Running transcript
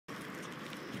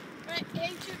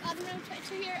ancient admiral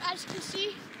picture here, as you can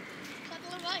see,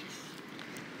 puddle of ice.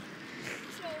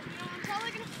 So, I'm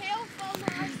probably going to fail fall the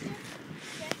last year.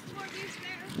 Get toward these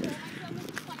bears, so I might film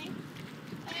this funny.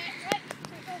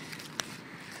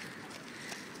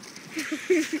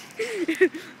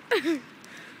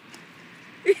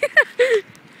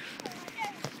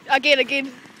 Right,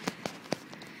 Again.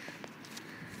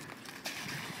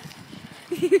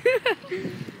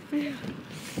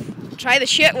 Try the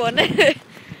shit one.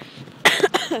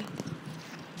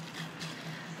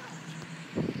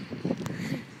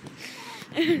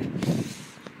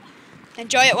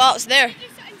 Enjoy it while it's there. I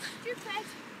did something stupid.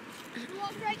 We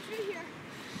walked right through here.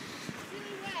 It's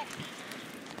really wet.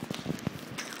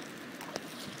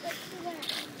 Right through there.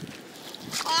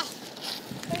 Ah,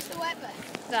 there's the wet bit.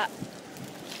 That.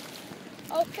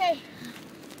 Okay.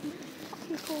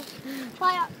 Fucking cool.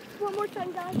 Try it one more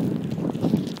time, guys.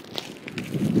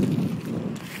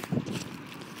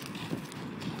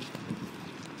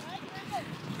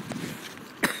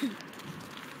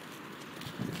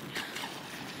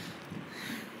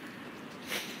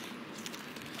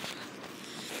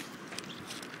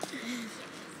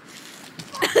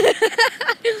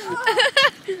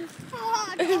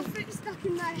 I got my foot stuck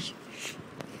in there.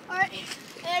 Alright,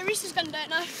 Reese is gonna do it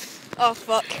now. Oh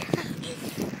fuck.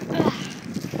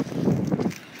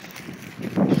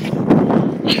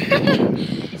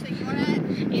 You think you want it?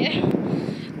 Yeah.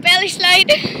 Belly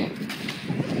slide.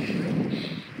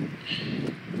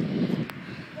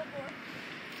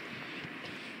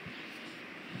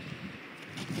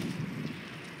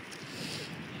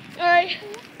 Alright,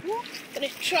 gonna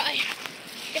try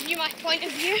give you my point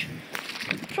of view.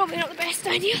 Probably not the best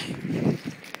idea.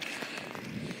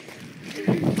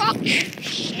 Fuck!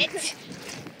 Shit!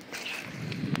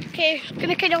 Okay,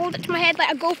 gonna kind of hold it to my head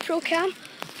like a GoPro cam.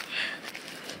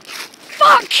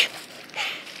 Fuck!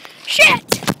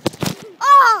 Shit!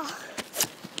 Ah!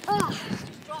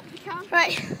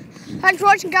 Right, thanks for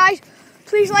watching, guys.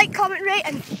 Please like, comment, rate,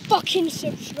 and fucking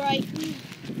subscribe.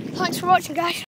 Thanks for watching, guys.